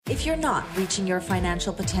If you're not reaching your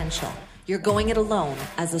financial potential, you're going it alone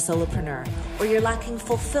as a solopreneur, or you're lacking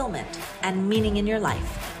fulfillment and meaning in your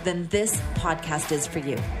life, then this podcast is for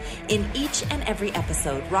you. In each and every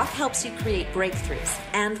episode, Rock helps you create breakthroughs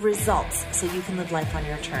and results so you can live life on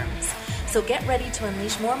your terms. So get ready to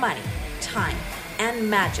unleash more money, time, and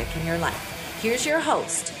magic in your life. Here's your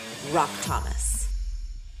host, Rock Thomas.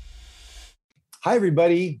 Hi,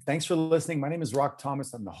 everybody. Thanks for listening. My name is Rock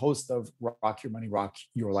Thomas. I'm the host of Rock Your Money, Rock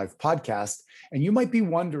Your Life podcast. And you might be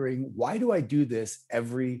wondering, why do I do this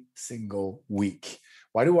every single week?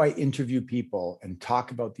 Why do I interview people and talk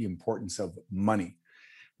about the importance of money?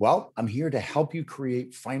 Well, I'm here to help you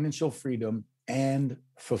create financial freedom and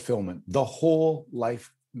fulfillment, the whole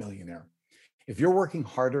life millionaire. If you're working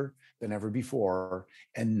harder than ever before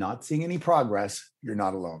and not seeing any progress, you're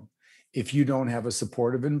not alone. If you don't have a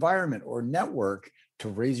supportive environment or network to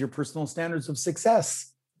raise your personal standards of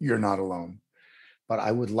success, you're not alone. But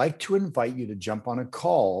I would like to invite you to jump on a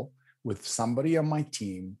call with somebody on my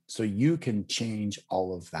team so you can change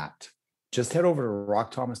all of that. Just head over to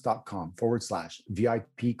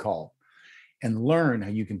rockthomas.com/VIP call and learn how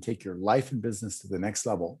you can take your life and business to the next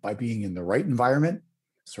level by being in the right environment,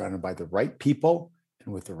 surrounded by the right people,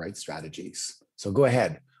 and with the right strategies. So go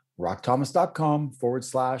ahead,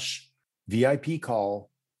 rockthomas.com/VIP call,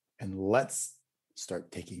 and let's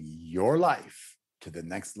start taking your life to the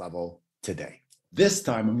next level today. This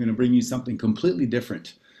time, I'm going to bring you something completely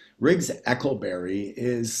different. Riggs Eckelberry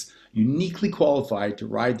is uniquely qualified to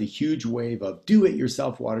ride the huge wave of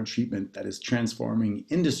do-it-yourself water treatment that is transforming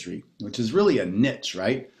industry, which is really a niche,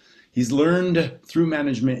 right? He's learned through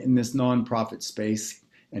management in this nonprofit space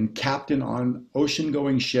and captain on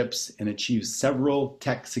ocean-going ships and achieved several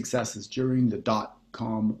tech successes during the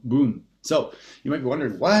dot-com boom. So you might be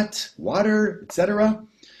wondering, what? Water, etc.?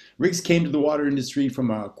 Riggs came to the water industry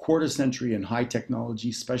from a quarter century in high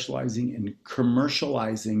technology, specializing in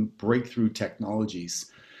commercializing breakthrough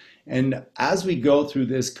technologies. And as we go through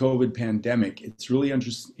this COVID pandemic, it's really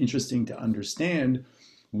interesting to understand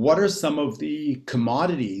what are some of the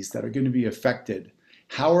commodities that are going to be affected.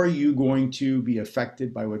 How are you going to be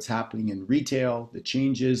affected by what's happening in retail, the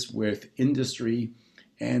changes with industry,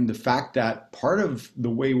 and the fact that part of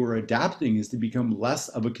the way we're adapting is to become less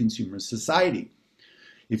of a consumer society.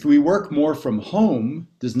 If we work more from home,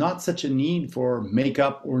 there's not such a need for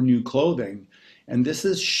makeup or new clothing. And this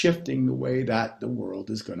is shifting the way that the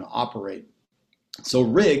world is going to operate. So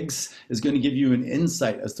Riggs is going to give you an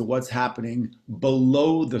insight as to what's happening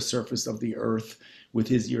below the surface of the earth with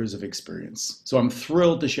his years of experience. So I'm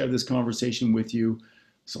thrilled to share this conversation with you.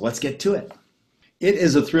 So let's get to it. It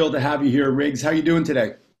is a thrill to have you here, Riggs. How are you doing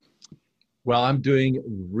today? Well, I'm doing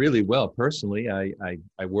really well personally. I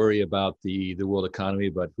worry about the world economy,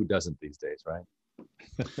 but who doesn't these days, right?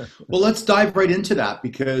 Well, let's dive right into that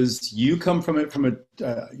because you come from it from a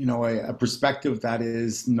perspective that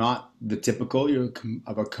is not the typical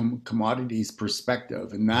of a commodities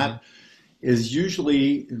perspective, and that is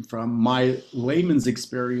usually, from my layman's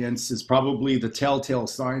experience, is probably the telltale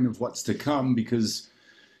sign of what's to come because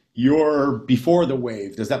you're before the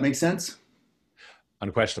wave. Does that make sense?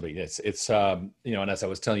 Unquestionably, it's and as I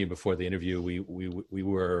was telling you before the interview, we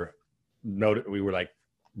were like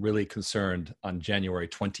really concerned on January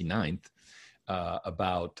 29th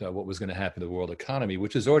about what was going to happen to the world economy,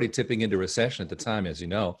 which is already tipping into recession at the time, as you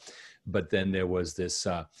know. But then there was this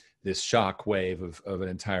shock wave of an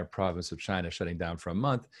entire province of China shutting down for a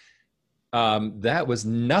month. That was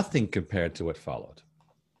nothing compared to what followed.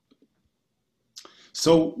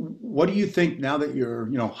 So what do you think now that you're,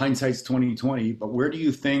 hindsight's 2020, but where do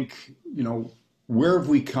you think, where have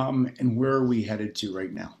we come and where are we headed to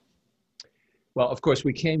right now? Well, of course,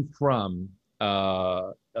 we came from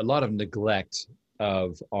a lot of neglect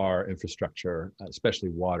of our infrastructure, especially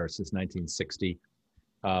water, since 1960.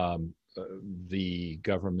 The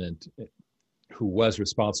government, who was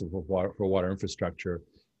responsible for water infrastructure,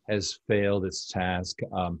 has failed its task.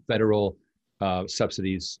 Federal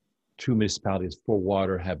subsidies to municipalities for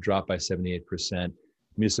water have dropped by 78%.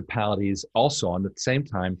 Municipalities also, on the same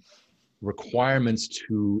time, requirements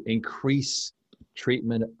to increase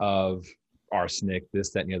treatment of arsenic, this,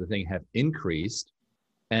 that, and the other thing have increased,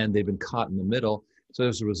 and they've been caught in the middle. So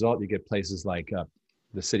as a result, you get places like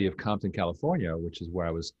the city of Compton, California, which is where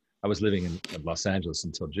I was living in Los Angeles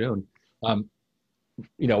until June.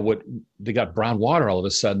 What they got brown water all of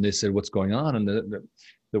a sudden. They said, "What's going on?" And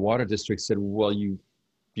the water district said, "Well, you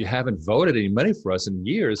haven't voted any money for us in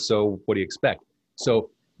years, so what do you expect?" So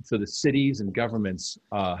the cities and governments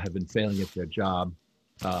have been failing at their job,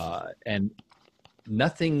 and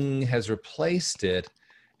nothing has replaced it.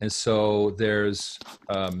 And so there's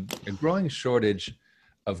a growing shortage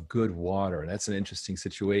of good water. That's an interesting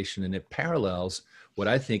situation, and it parallels what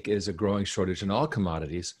I think is a growing shortage in all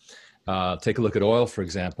commodities. Take a look at oil, for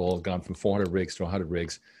example, gone from 400 rigs to 100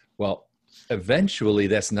 rigs. Well, eventually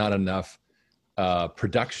that's not enough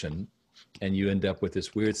production, and you end up with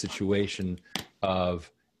this weird situation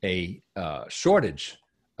of a shortage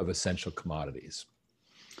of essential commodities.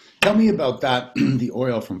 Tell me about that, the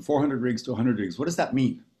oil from 400 rigs to 100 rigs. What does that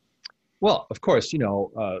mean? Well, of course,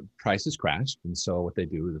 prices crashed. And so what they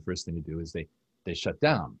do, the first thing they do is they shut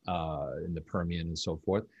down in the Permian and so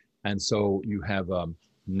forth. And so you have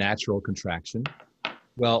natural contraction.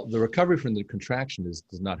 Well, the recovery from the contraction does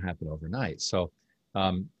not happen overnight. So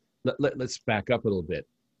let's back up a little bit.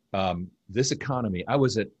 This economy, I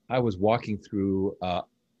was walking through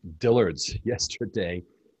Dillard's yesterday,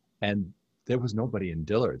 and there was nobody in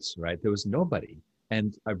Dillard's, right? There was nobody.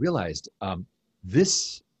 And I realized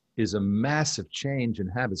this is a massive change in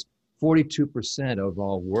habits. 42% of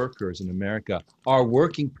all workers in America are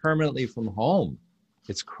working permanently from home.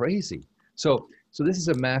 It's crazy. So this is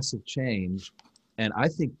a massive change. And I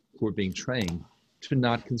think we're being trained to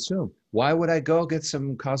not consume. Why would I go get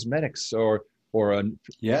some cosmetics or a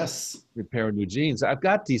pair of new jeans? I've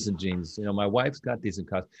got decent jeans. My wife's got decent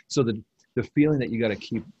cosmetics. So the feeling that you got to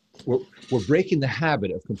keep, we're breaking the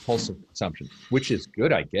habit of compulsive consumption, which is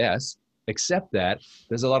good, I guess, except that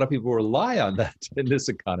there's a lot of people who rely on that in this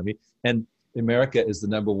economy. And America is the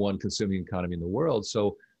number one consuming economy in the world.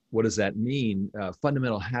 So what does that mean?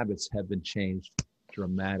 Fundamental habits have been changed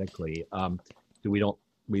dramatically.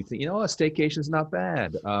 We think, a staycation is not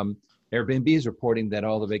bad. Airbnb is reporting that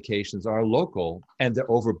all the vacations are local and they're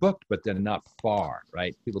overbooked, but they're not far,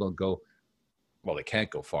 right? People don't go, well, they can't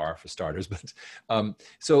go far for starters, but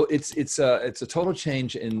so it's a total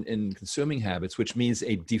change in consuming habits, which means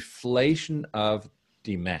a deflation of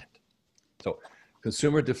demand. So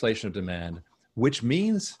consumer deflation of demand, which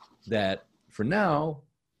means that for now,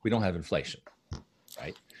 we don't have inflation,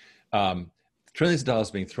 right? Trillions of dollars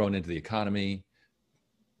being thrown into the economy,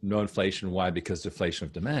 no inflation. Why? Because deflation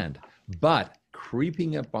of demand. But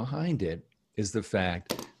creeping up behind it is the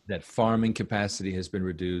fact that farming capacity has been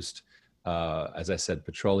reduced. As I said,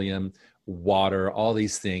 petroleum, water, all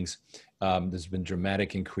these things. There's been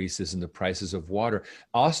dramatic increases in the prices of water.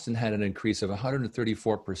 Austin had an increase of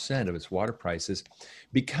 134% of its water prices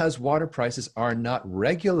because water prices are not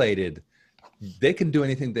regulated. They can do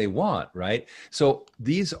anything they want, right? So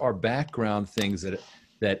these are background things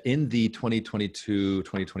that in the 2022,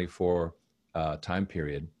 2024 time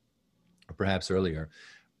period, or perhaps earlier,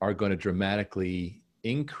 are going to dramatically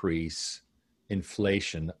increase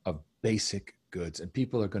inflation of basic goods. And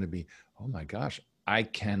people are going to be, oh my gosh, I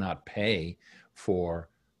cannot pay for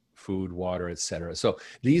food, water, et cetera. So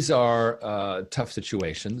these are tough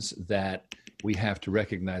situations that we have to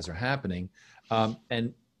recognize are happening.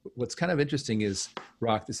 And what's kind of interesting is,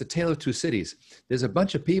 Rock, it's a tale of two cities. There's a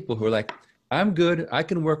bunch of people who are like, I'm good, I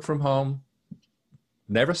can work from home,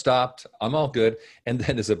 never stopped, I'm all good. And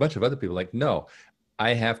then there's a bunch of other people like, no,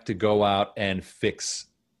 I have to go out and fix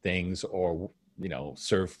things or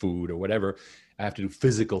serve food or whatever. I have to do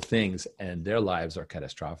physical things, and their lives are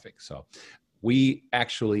catastrophic. So we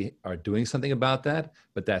actually are doing something about that,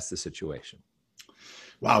 but that's the situation.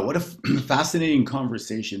 Wow, what a fascinating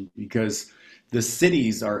conversation, because the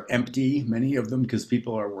cities are empty, many of them, because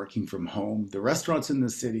people are working from home. The restaurants in the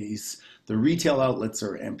cities, the retail outlets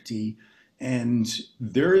are empty, and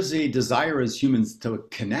there is a desire as humans to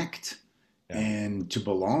connect and to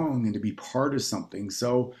belong and to be part of something.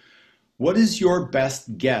 So what is your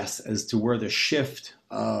best guess as to where the shift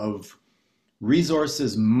of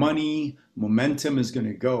resources, money, momentum is going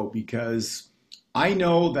to go? Because I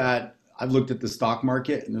know that I've looked at the stock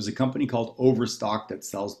market, and there's a company called Overstock that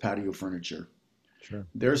sells patio furniture. Sure.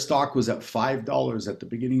 Their stock was at $5 at the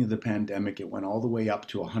beginning of the pandemic. It went all the way up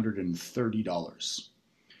to $130.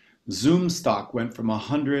 Zoom stock went from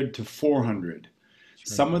 100 to 400.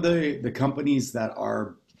 Sure. Some of the companies that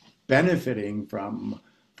are benefiting from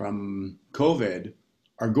COVID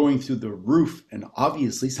are going through the roof. And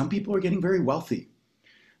obviously, some people are getting very wealthy.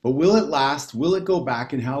 But will it last? Will it go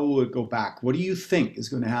back? And how will it go back? What do you think is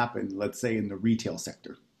going to happen, let's say, in the retail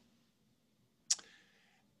sector?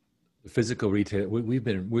 The physical retail, we're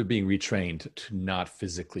being retrained to not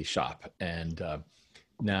physically shop. And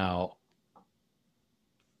now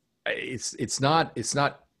it's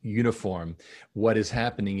not uniform. What is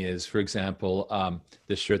happening is, for example,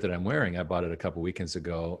 this shirt that I'm wearing, I bought it a couple weekends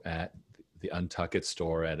ago at the Untuckit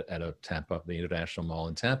store at a Tampa, the International Mall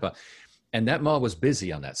in Tampa. And that mall was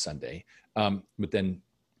busy on that Sunday. But then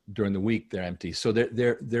during the week, they're empty. So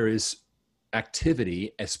there is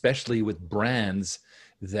activity, especially with brands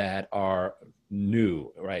that are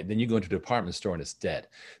new, right? Then you go into a department store and it's dead.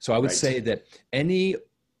 So I would Right. say that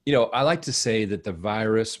I like to say that the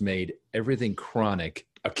virus made everything chronic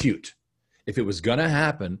acute. If it was going to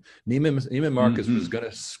happen, Neiman Marcus was going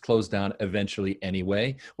to close down eventually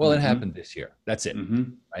anyway. Well, it happened this year. That's it,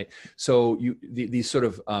 right? So these sort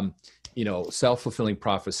of self-fulfilling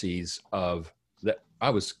prophecies of that. I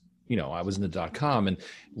was in the .com and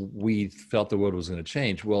we felt the world was going to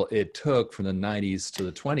change. Well, it took from the 90s to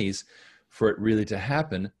the 20s for it really to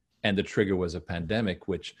happen, and the trigger was a pandemic,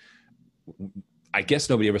 which I guess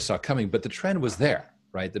nobody ever saw coming, but the trend was there,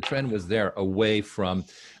 right? The trend was there away from,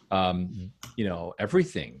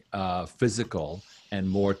 everything physical and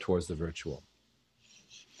more towards the virtual.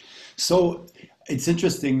 So it's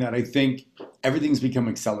interesting that I think everything's become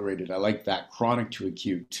accelerated. I like that, chronic to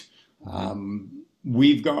acute.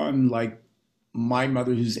 We've gone like my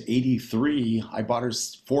mother, who's 83, I bought her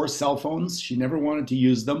 4 cell phones. She never wanted to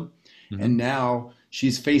use them. And now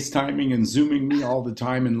she's FaceTiming and Zooming me all the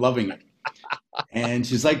time and loving it. And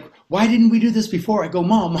she's like, why didn't we do this before? I go,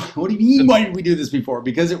 Mom, what do you mean, why didn't we do this before?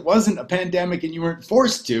 Because it wasn't a pandemic and you weren't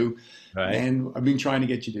forced to. Right. And I've been trying to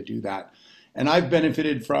get you to do that. And I've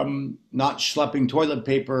benefited from not schlepping toilet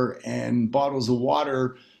paper and bottles of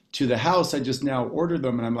water to the house. I just now order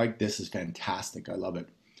them and I'm like, this is fantastic. I love it.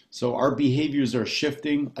 So our behaviors are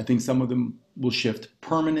shifting. I think some of them will shift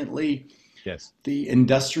permanently. Yes. The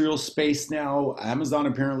industrial space now, Amazon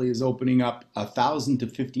apparently is opening up 1,000 to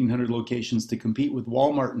 1,500 locations to compete with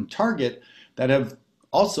Walmart and Target that have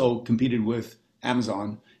also competed with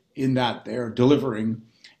Amazon in that they're delivering.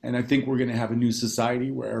 And I think we're going to have a new society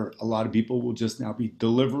where a lot of people will just now be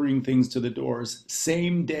delivering things to the doors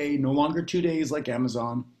same day, no longer 2 days like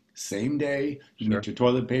Amazon, same day. You get your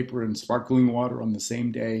toilet paper and sparkling water on the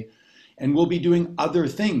same day. And we'll be doing other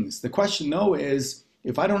things. The question though is,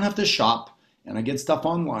 if I don't have to shop and I get stuff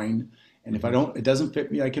online, and if it doesn't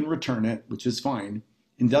fit me, I can return it, which is fine.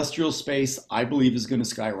 Industrial space, I believe, is going to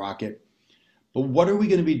skyrocket. But what are we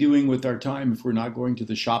going to be doing with our time if we're not going to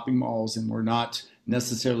the shopping malls and we're not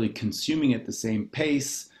necessarily consuming at the same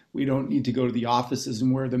pace? We don't need to go to the offices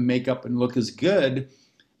and wear the makeup and look as good.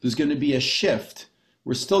 There's going to be a shift.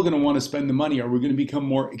 We're still going to want to spend the money. Are we going to become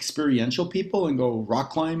more experiential people and go rock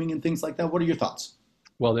climbing and things like that? What are your thoughts?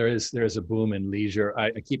 Well, there is a boom in leisure.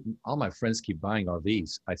 All my friends keep buying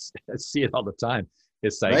RVs. I see it all the time.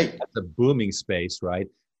 It's like That's a booming space, right?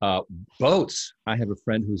 Boats. I have a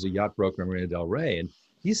friend who's a yacht broker in Marina del Rey, and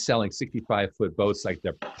he's selling 65-foot boats like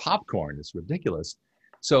they're popcorn. It's ridiculous.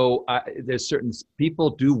 So there's certain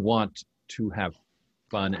people do want to have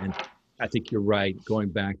fun, and I think you're right. Going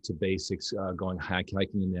back to basics, going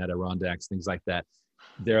hiking in the Adirondacks, things like that.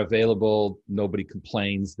 They're available. Nobody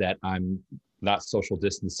complains that I'm not social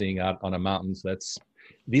distancing out on a mountain. So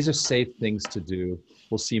these are safe things to do.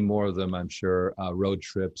 We'll see more of them, I'm sure. Road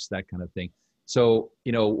trips, that kind of thing. So,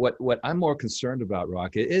 what I'm more concerned about,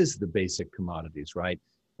 Rocket, is the basic commodities, right?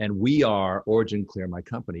 And we are, Origin Clear, my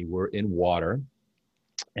company, we're in water.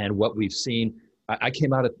 And what we've seen, I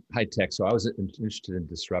came out of high tech, so I was interested in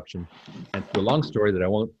disruption. And for a long story that I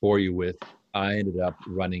won't bore you with, I ended up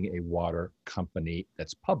running a water company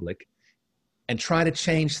that's public and try to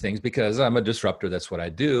change things because I'm a disruptor. That's what I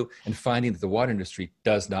do. And finding that the water industry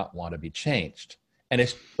does not want to be changed.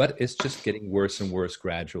 But it's just getting worse and worse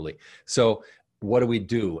gradually. So what do we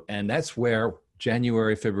do? And that's where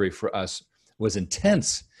January, February for us was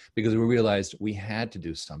intense because we realized we had to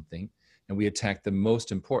do something. And we attacked the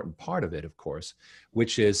most important part of it, of course,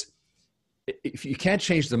 which is if you can't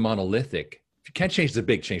change the monolithic, if you can't change the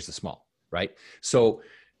big, change the small, right? So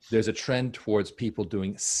there's a trend towards people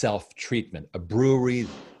doing self-treatment. A brewery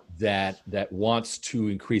that wants to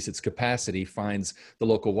increase its capacity finds the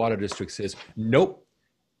local water district says, nope,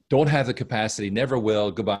 don't have the capacity, never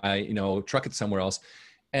will, goodbye, truck it somewhere else.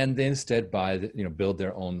 And they instead build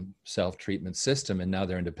their own self-treatment system. And now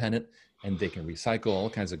they're independent and they can recycle, all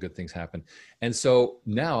kinds of good things happen. And so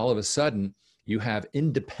now all of a sudden you have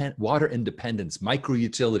water independence, micro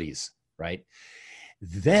utilities, right?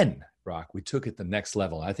 Then Rock, we took it the next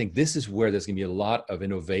level. I think this is where there's going to be a lot of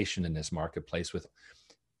innovation in this marketplace. With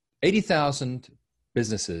 80,000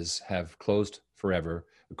 businesses have closed forever,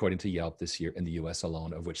 according to Yelp this year in the US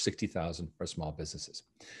alone, of which 60,000 are small businesses.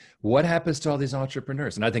 What happens to all these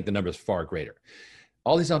entrepreneurs? And I think the number is far greater.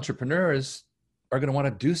 All these entrepreneurs are going to want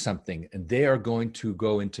to do something, and they are going to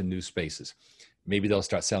go into new spaces. Maybe they'll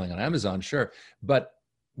start selling on Amazon, sure. But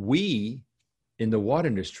we in the water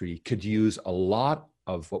industry could use a lot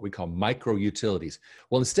of what we call micro utilities.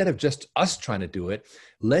 Well, instead of just us trying to do it,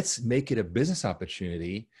 let's make it a business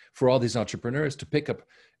opportunity for all these entrepreneurs to pick up,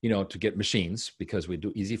 to get machines because we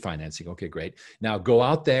do easy financing. Okay, great. Now go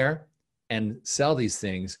out there and sell these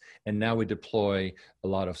things. And now we deploy a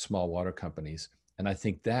lot of small water companies. And I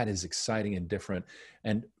think that is exciting and different.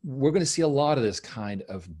 And we're going to see a lot of this kind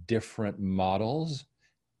of different models.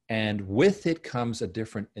 And with it comes a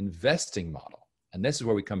different investing model. And this is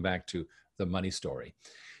where we come back to the money story.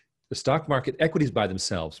 The stock market, equities by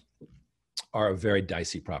themselves are a very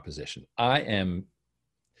dicey proposition. I've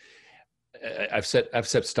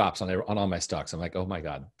set stops on all my stocks. I'm like, oh my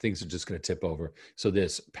God, things are just going to tip over. So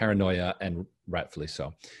there's paranoia, and rightfully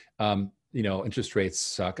so. Interest rates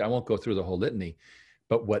suck. I won't go through the whole litany,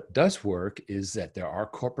 but what does work is that there are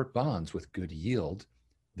corporate bonds with good yield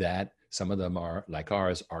that some of them are, like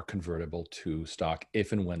ours, are convertible to stock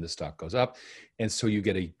if and when the stock goes up. And so you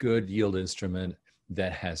get a good yield instrument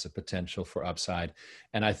that has a potential for upside.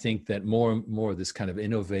 And I think that more and more this kind of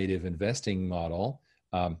innovative investing model,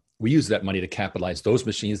 we use that money to capitalize those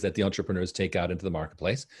machines that the entrepreneurs take out into the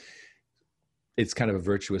marketplace. It's kind of a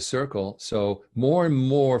virtuous circle. So more and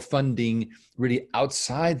more funding really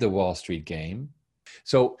outside the Wall Street game.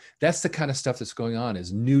 So that's the kind of stuff that's going on,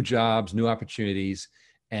 is new jobs, new opportunities.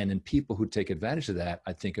 And then people who take advantage of that,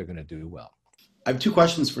 I think, are going to do well. I have two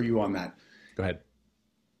questions for you on that. Go ahead.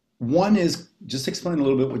 One is just explain a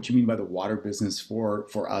little bit what you mean by the water business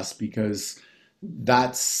for us, because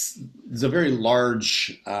there's a very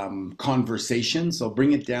large conversation. So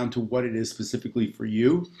bring it down to what it is specifically for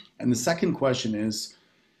you. And the second question is,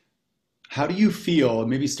 how do you feel, and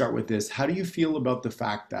maybe start with this, how do you feel about the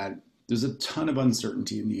fact that there's a ton of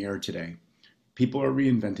uncertainty in the air today? People are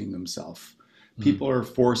reinventing themselves. People are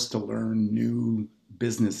forced to learn new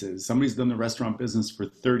businesses. Somebody's done the restaurant business for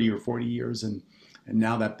 30 or 40 years, and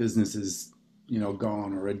now that business is,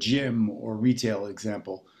 gone, or a gym or retail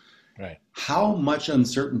example. Right. How much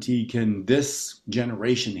uncertainty can this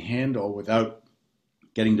generation handle without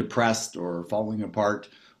getting depressed or falling apart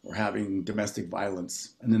or having domestic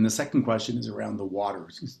violence? And then the second question is around the water.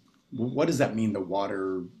 What does that mean, the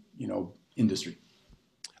water, industry?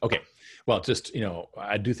 Okay. Well, just,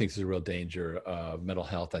 I do think there's a real danger of mental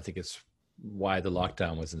health. I think it's why the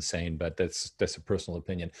lockdown was insane, but that's a personal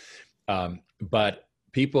opinion. But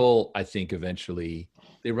people, I think, eventually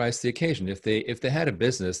they rise to the occasion. If they had a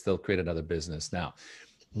business, they'll create another business. Now,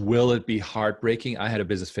 will it be heartbreaking? I had a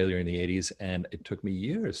business failure in the 80s, and it took me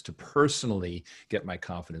years to personally get my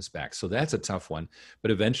confidence back. So that's a tough one.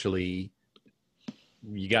 But eventually,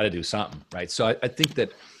 you got to do something, right? So I think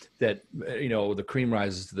that the cream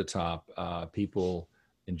rises to the top. People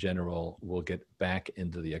in general will get back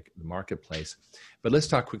into the marketplace. But let's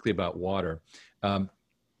talk quickly about water.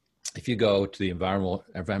 If you go to the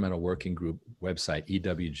Environmental Working Group website,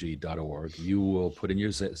 ewg.org, you will put in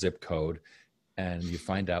your zip code and you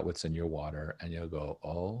find out what's in your water, and you'll go,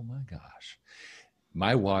 oh my gosh,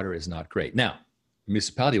 my water is not great. Now, the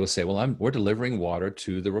municipality will say, well, we're delivering water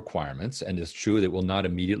to the requirements, and it's true that it will not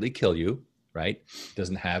immediately kill you, right? It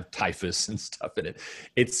doesn't have typhus and stuff in it.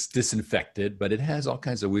 It's disinfected, but it has all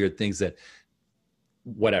kinds of weird things that,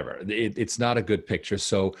 whatever, it's not a good picture.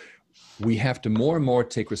 So we have to more and more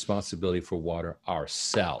take responsibility for water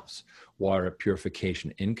ourselves, water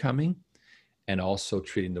purification incoming, and also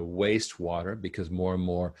treating the wastewater, because more and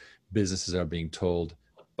more businesses are being told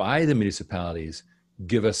by the municipalities,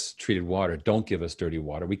 give us treated water, don't give us dirty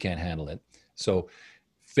water, we can't handle it. So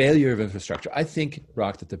failure of infrastructure. I think,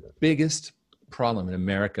 Rock, that the biggest problem in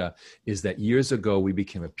America is that years ago we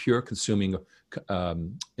became a pure consuming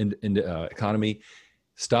economy,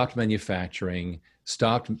 stopped manufacturing,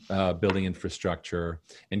 stopped building infrastructure,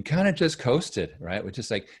 and kind of just coasted, right? We're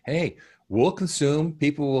just like, hey, we'll consume,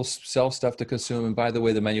 people will sell stuff to consume, and by the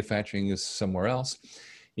way, the manufacturing is somewhere else.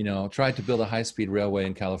 Tried to build a high-speed railway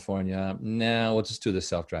in California. Now we'll just do the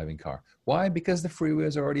self-driving car. Why? Because the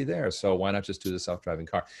freeways are already there. So why not just do the self-driving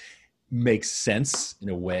car? Makes sense in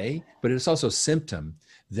a way, but it's also a symptom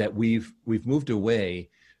that we've moved away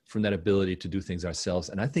from that ability to do things ourselves.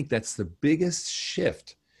 And I think that's the biggest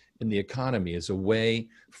shift in the economy, is away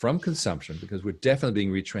from consumption, because we're definitely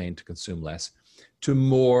being retrained to consume less, to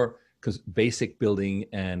more basic building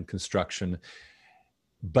and construction.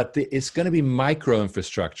 But it's going to be micro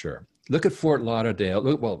infrastructure. Look at Fort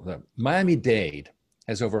Lauderdale. Miami-Dade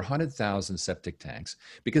has over 100,000 septic tanks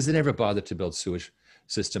because they never bothered to build sewage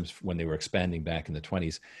systems when they were expanding back in the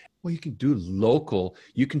 20s. Well, you can do local.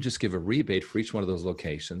 You can just give a rebate for each one of those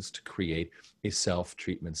locations to create a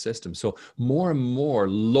self-treatment system. So more and more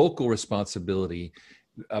local responsibility,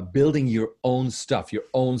 building your own stuff, your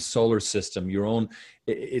own solar system,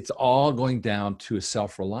 it's all going down to a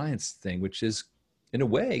self-reliance thing, which is, in a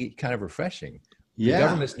way, kind of refreshing. Yeah. The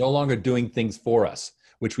government's no longer doing things for us,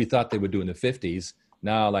 which we thought they would do in the 50s.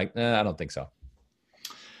 Now, I don't think so.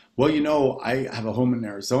 Well, I have a home in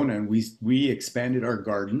Arizona, and we expanded our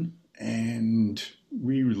garden, and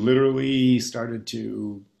we literally started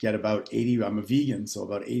to get about 80. I'm a vegan, so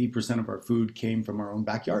about 80% of our food came from our own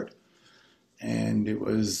backyard. And it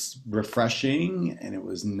was refreshing, and it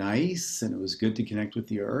was nice, and it was good to connect with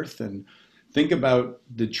the earth. And think about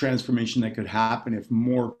the transformation that could happen if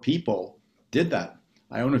more people did that.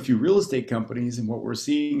 I own a few real estate companies, and what we're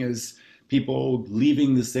seeing is people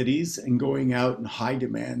leaving the cities and going out in high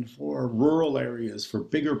demand for rural areas, for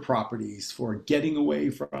bigger properties, for getting away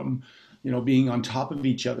from, being on top of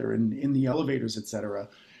each other and in the elevators, et cetera.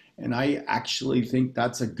 And I actually think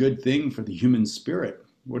that's a good thing for the human spirit.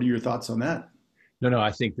 What are your thoughts on that? No,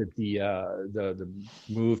 I think that the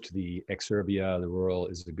move to the exurbia, the rural,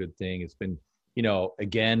 is a good thing. It's been,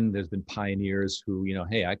 again, there's been pioneers who,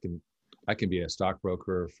 hey, I can be a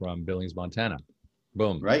stockbroker from Billings, Montana.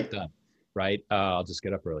 Boom, right, done. Right, I'll just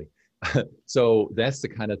get up early. So that's the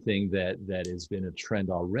kind of thing that has been a trend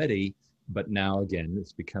already, but now again,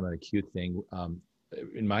 it's become an acute thing.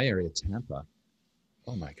 In my area, Tampa.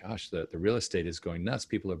 Oh my gosh, the real estate is going nuts.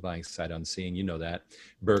 People are buying sight unseen. You know that.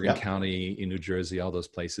 Bergen County in New Jersey, all those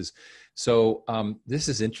places. So this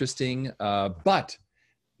is interesting, but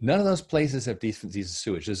none of those places have decent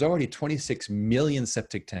sewage. There's already 26 million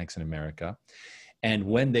septic tanks in America. And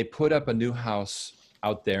when they put up a new house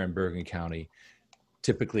out there in Bergen County,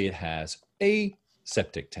 typically it has a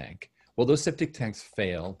septic tank. Well, those septic tanks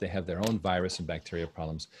fail. They have their own virus and bacteria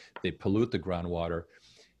problems. They pollute the groundwater.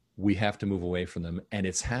 We have to move away from them, and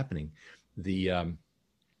it's happening. The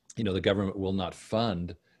government will not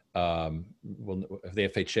fund. The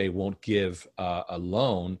FHA won't give a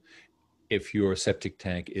loan if your septic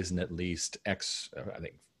tank isn't at least X, I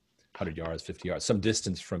think, 100 yards, 50 yards, some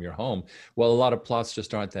distance from your home. Well, a lot of plots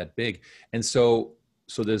just aren't that big, and so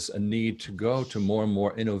there's a need to go to more and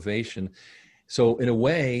more innovation. So in a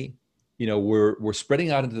way, we're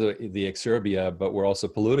spreading out into the exurbia, but we're also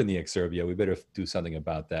polluting the exurbia. We better do something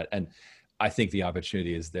about that. And I think the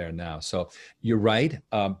opportunity is there now. So you're right,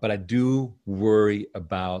 but I do worry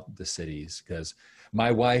about the cities, because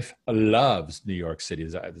my wife loves New York City.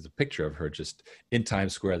 There's a picture of her just in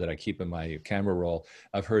Times Square that I keep in my camera roll,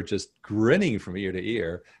 of her just grinning from ear to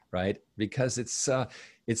ear, right? Because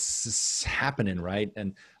it's happening, right?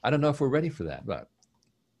 And I don't know if we're ready for that, but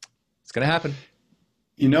it's going to happen.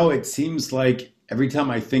 It seems like every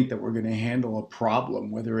time I think that we're going to handle a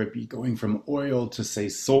problem, whether it be going from oil to, say,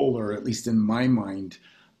 solar, at least in my mind,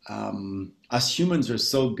 us humans are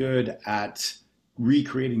so good at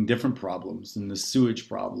recreating different problems, and the sewage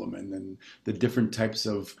problem, and then the different types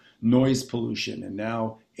of noise pollution, and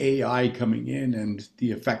now AI coming in and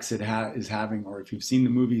the effects it is having. Or if you've seen the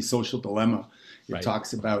movie Social Dilemma, it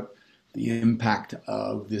talks about the impact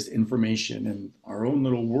of this information and our own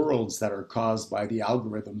little worlds that are caused by the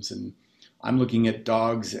algorithms. And I'm looking at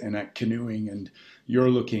dogs and at canoeing, and you're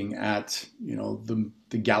looking at,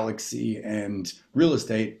 the galaxy and real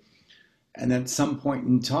estate. And at some point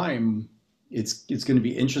in time, it's going to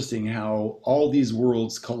be interesting how all these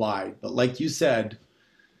worlds collide. But like you said,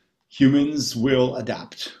 humans will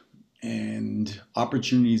adapt, and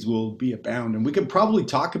opportunities will be abound. And we could probably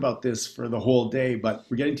talk about this for the whole day, but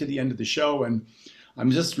we're getting to the end of the show, and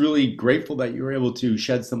I'm just really grateful that you were able to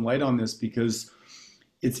shed some light on this, because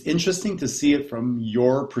it's interesting to see it from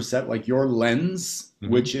your your lens,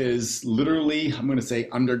 which is literally, I'm going to say,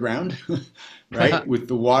 underground, right? With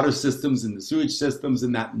the water systems and the sewage systems,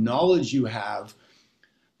 and that knowledge you have,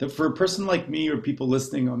 that for a person like me or people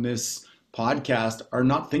listening on this podcast are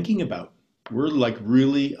not thinking about. We're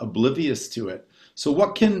really oblivious to it. So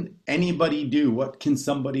what can anybody do? What can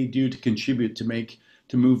somebody do to contribute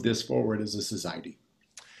to move this forward as a society?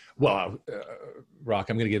 Well, Rock,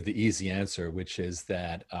 I'm going to give the easy answer, which is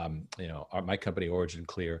that my company Origin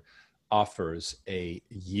Clear offers a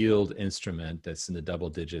yield instrument that's in the double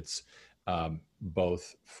digits,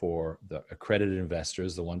 both for the accredited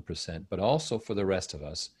investors, the 1%, but also for the rest of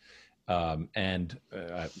us.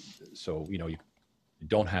 So you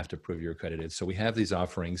don't have to prove you're accredited. So we have these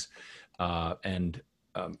offerings, and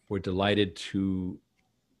we're delighted to,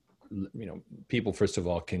 people, first of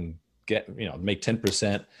all, can get, make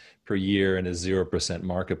 10% per year in a 0%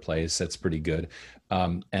 marketplace. That's pretty good.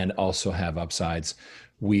 And also have upsides.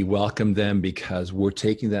 We welcome them because we're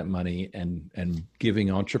taking that money and giving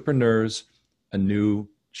entrepreneurs a new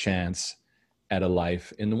chance at a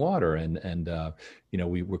life in the water. And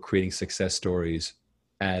we're creating success stories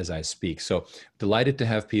as I speak. So delighted to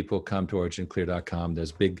have people come to originclear.com.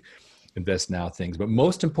 There's big Invest Now things, but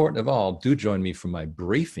most important of all, do join me for my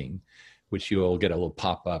briefing, which you'll get a little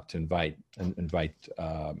pop-up to invite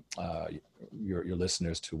your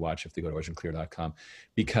listeners to watch if they go to oceanclear.com,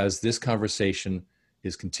 because this conversation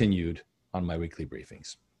is continued on my weekly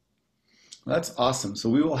briefings. That's awesome. So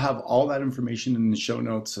we will have all that information in the show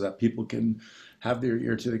notes so that people can have their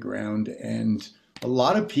ear to the ground. And a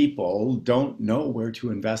lot of people don't know where to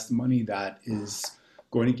invest money that is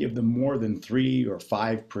going to give them more than 3 or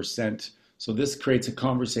 5%. So this creates a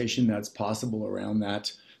conversation that's possible around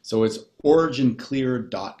that. So it's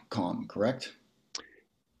originclear.com, correct?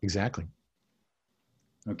 Exactly.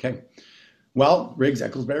 Okay. Well, Riggs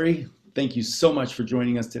Ecklesbury, thank you so much for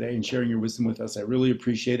joining us today and sharing your wisdom with us. I really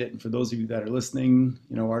appreciate it. And for those of you that are listening,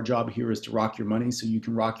 our job here is to rock your money so you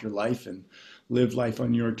can rock your life and live life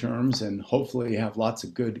on your terms, and hopefully have lots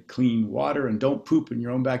of good, clean water, and don't poop in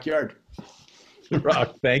your own backyard.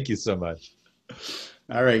 Rock, thank you so much.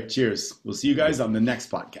 All right. Cheers. We'll see you guys on the next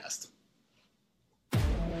podcast.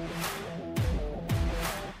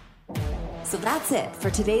 So that's it for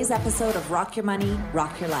today's episode of Rock Your Money,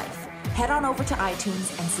 Rock Your Life. Head on over to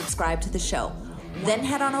iTunes and subscribe to the show. Then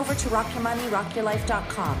head on over to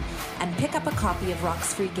rockyourmoneyrockyourlife.com and pick up a copy of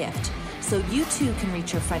Rock's free gift so you too can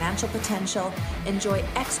reach your financial potential, enjoy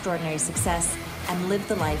extraordinary success, and live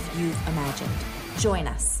the life you've imagined. Join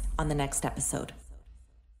us on the next episode.